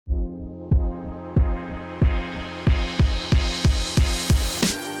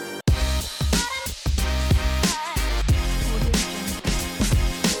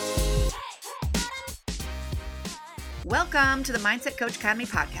Welcome to the Mindset Coach Academy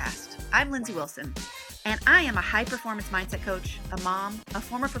podcast. I'm Lindsay Wilson, and I am a high-performance mindset coach, a mom, a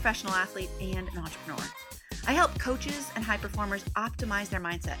former professional athlete, and an entrepreneur. I help coaches and high performers optimize their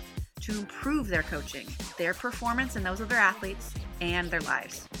mindset to improve their coaching, their performance, and those of their athletes, and their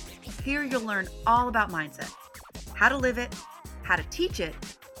lives. Here you'll learn all about mindset, how to live it, how to teach it,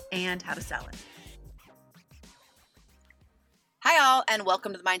 and how to sell it. Hi all, and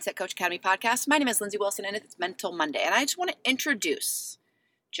welcome to the Mindset Coach Academy podcast. My name is Lindsay Wilson, and it's Mental Monday. And I just want to introduce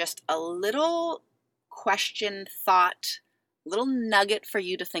just a little question, thought, little nugget for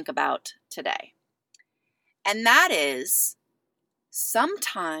you to think about today. And that is,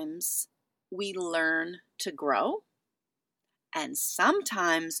 sometimes we learn to grow, and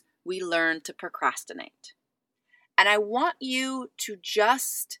sometimes we learn to procrastinate. And I want you to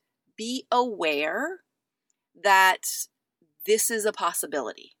just be aware that this is a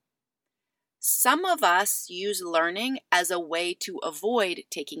possibility. Some of us use learning as a way to avoid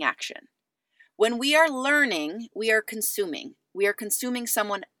taking action. When we are learning, we are consuming. We are consuming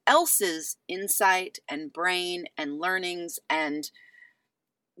someone else's insight and brain and learnings and,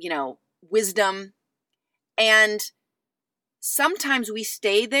 wisdom. And sometimes we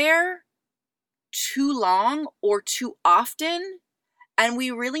stay there too long or too often, and we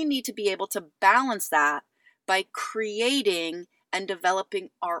really need to be able to balance that by creating and developing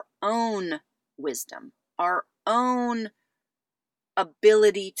our own wisdom, our own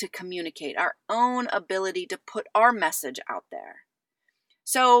ability to communicate, our own ability to put our message out there.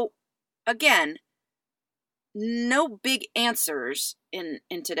 So again, no big answers in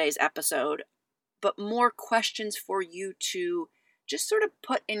today's episode, but more questions for you to just sort of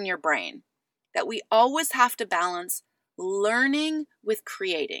put in your brain, that we always have to balance learning with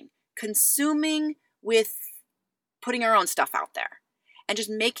creating, consuming with putting our own stuff out there, and just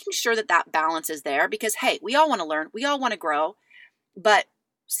making sure that that balance is there, because hey, we all want to learn, we all want to grow, but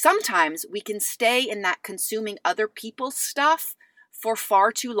sometimes we can stay in that consuming other people's stuff for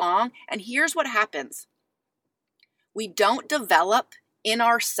far too long. And here's what happens. We don't develop in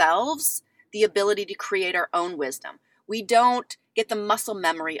ourselves the ability to create our own wisdom. We don't get the muscle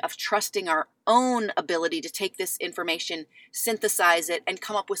memory of trusting our own ability to take this information, synthesize it, and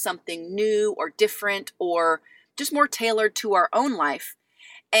come up with something new or different or just more tailored to our own life.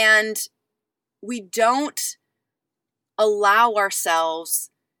 And we don't allow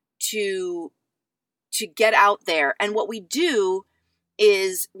ourselves to get out there. And what we do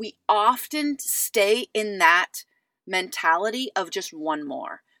is we often stay in that mentality of just one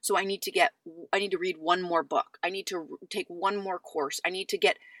more. So I need to read one more book. I need to take one more course. I need to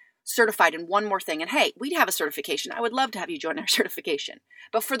get certified in one more thing. And hey, we'd have a certification. I would love to have you join our certification,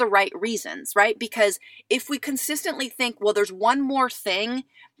 but for the right reasons, right? Because if we consistently think, well, there's one more thing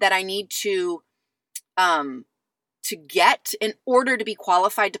that I need to get in order to be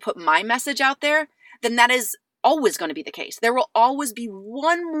qualified to put my message out there, then that is always going to be the case. There will always be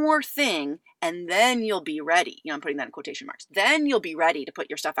one more thing, and then you'll be ready. I'm putting that in quotation marks. Then you'll be ready to put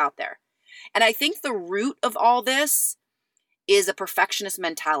your stuff out there. And I think the root of all this is a perfectionist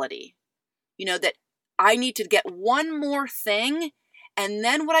mentality. That I need to get one more thing, and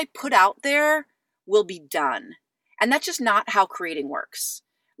then what I put out there will be done. And that's just not how creating works.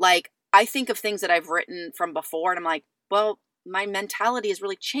 Like, I think of things that I've written from before, and I'm like, well, my mentality has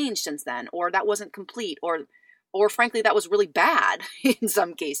really changed since then, or that wasn't complete, or frankly, that was really bad in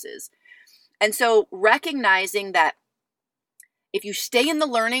some cases. And so recognizing that if you stay in the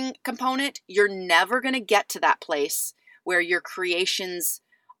learning component, you're never going to get to that place where your creations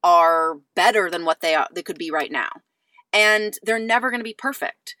are better than what they could be right now. And they're never going to be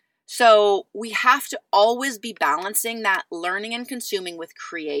perfect. So we have to always be balancing that learning and consuming with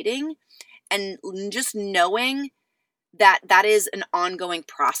creating, and just knowing that that is an ongoing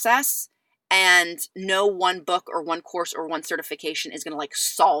process, and no one book or one course or one certification is going to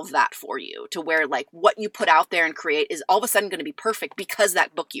solve that for you, to where what you put out there and create is all of a sudden going to be perfect because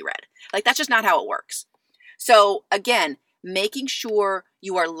that book you read. That's just not how it works. So again, making sure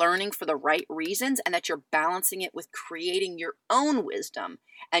you are learning for the right reasons, and that you're balancing it with creating your own wisdom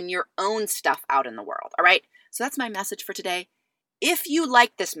and your own stuff out in the world. All right. So that's my message for today. If you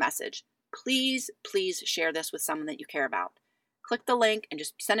like this message, please share this with someone that you care about. Click the link and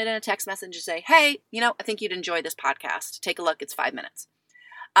just send it in a text message and say, hey, I think you'd enjoy this podcast. Take a look. It's 5 minutes.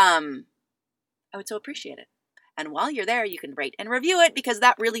 I would so appreciate it. And while you're there, you can rate and review it, because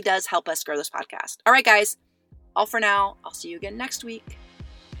that really does help us grow this podcast. All right, guys. All for now. I'll see you again next week.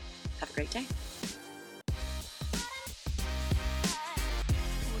 Have a great day.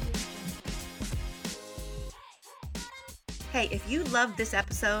 Hey, if you loved this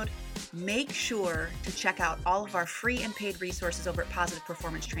episode, make sure to check out all of our free and paid resources over at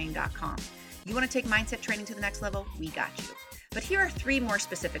positiveperformancetraining.com. You want to take mindset training to the next level? We got you. But here are 3 more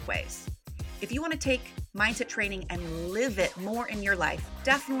specific ways. If you want to take mindset training and live it more in your life,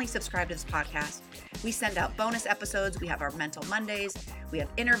 definitely subscribe to this podcast. We send out bonus episodes. We have our Mental Mondays. We have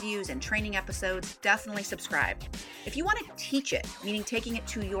interviews and training episodes. Definitely subscribe. If you want to teach it, meaning taking it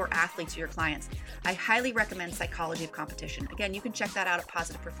to your athletes or your clients, I highly recommend Psychology of Competition. Again, you can check that out at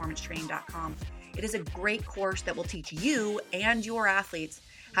positiveperformancetraining.com. It is a great course that will teach you and your athletes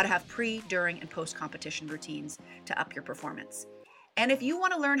how to have pre, during, and post-competition routines to up your performance. And if you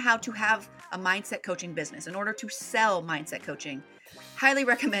want to learn how to have a mindset coaching business in order to sell mindset coaching, highly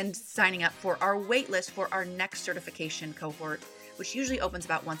recommend signing up for our waitlist for our next certification cohort, which usually opens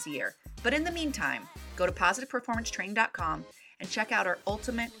about once a year. But in the meantime, go to positiveperformancetraining.com and check out our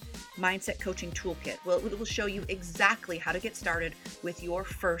ultimate mindset coaching toolkit. Well, it will show you exactly how to get started with your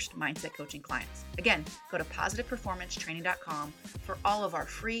first mindset coaching clients. Again, go to positiveperformancetraining.com for all of our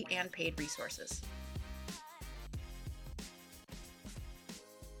free and paid resources.